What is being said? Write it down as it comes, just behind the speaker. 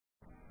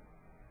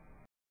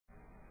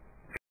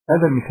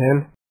هذا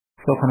المثال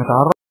سوف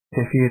نتعرف على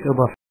كيفية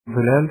إضافة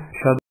الظلال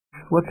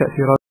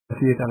والتأثيرات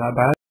ثلاثية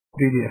الأبعاد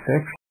 3D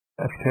Effects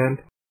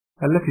الأشكال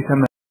التي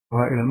تم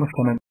إضافتها إلى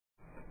المستند،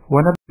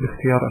 ونبدأ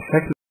باختيار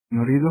الشكل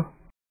الذي نريده،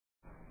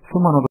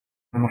 ثم نضغط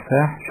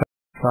المفتاح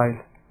فايل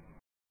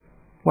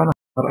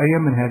ونختار أي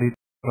من هذه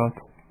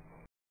التأثيرات،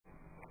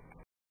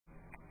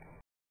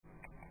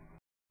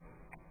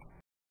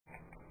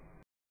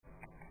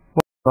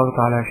 ونضغط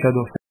على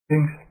Shadow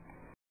Settings.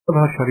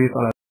 يظهر شريط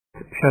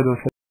Shadow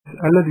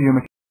Settings الذي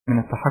يمكن من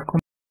التحكم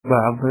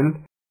باتباع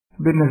الظل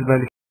بالنسبة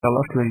للشكل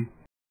الأصلي،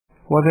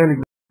 وذلك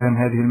باستخدام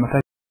هذه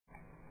المفاتيح.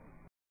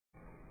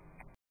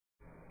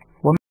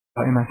 ومن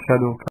قائمة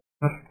Shadow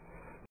Color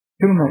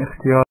يمكننا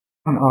اختيار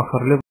لون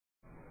آخر للظل،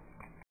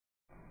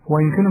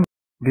 ويمكننا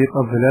تضيف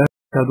الظلال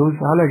شادوز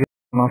على جميع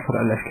عناصر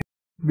الأشكال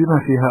بما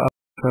فيها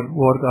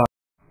وورد آرت.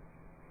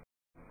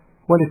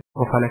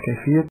 وللتعرف على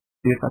كيفية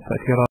تطبيق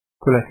التأثيرات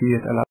ثلاثية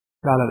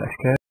الأبعاد على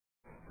الأشكال،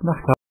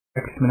 نختار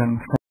عكس من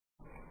المستند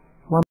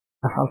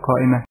ونفتح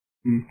القائمة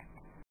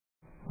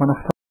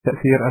ونختار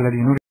التأثير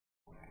الذي نريد،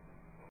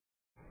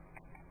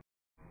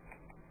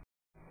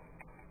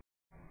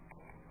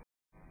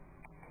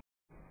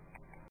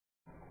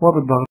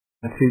 وبالضغط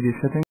على 3D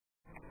Settings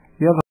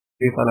يظهر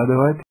شريط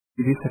الأدوات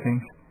 3D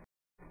Settings،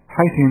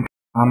 حيث يمكن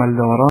عمل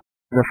دوران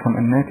الرسم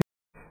الناتج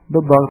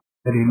بالضغط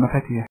على هذه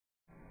المفاتيح.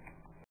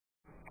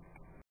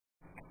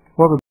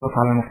 وبالضغط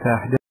على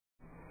المفتاح ده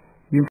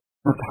يمكن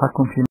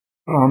التحكم في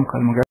عمق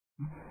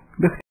المجسم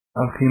باختيار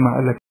القيمة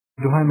التي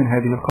نريدها من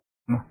هذه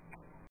القائمة.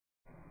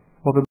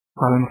 وبالضغط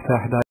على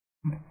المفتاح ده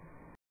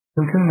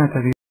يمكننا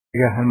تغيير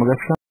اتجاه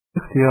المجسم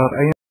باختيار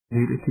أي من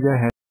هذه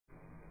الاتجاهات.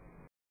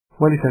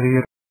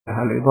 ولتغيير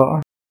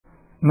الإضاءة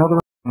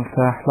نضغط على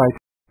المفتاح لايت،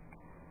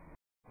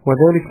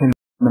 وذلك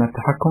من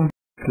التحكم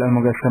في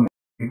المجسم.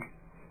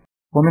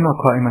 ومن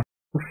القائمة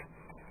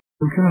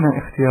يمكننا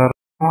اختيار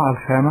نوع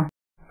الخامة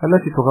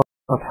التي تغطي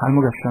سطح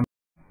المجسم.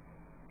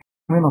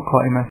 ومن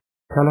القائمة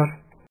Color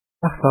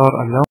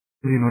نختار اللون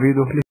الذي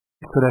نريده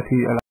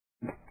للثلاثي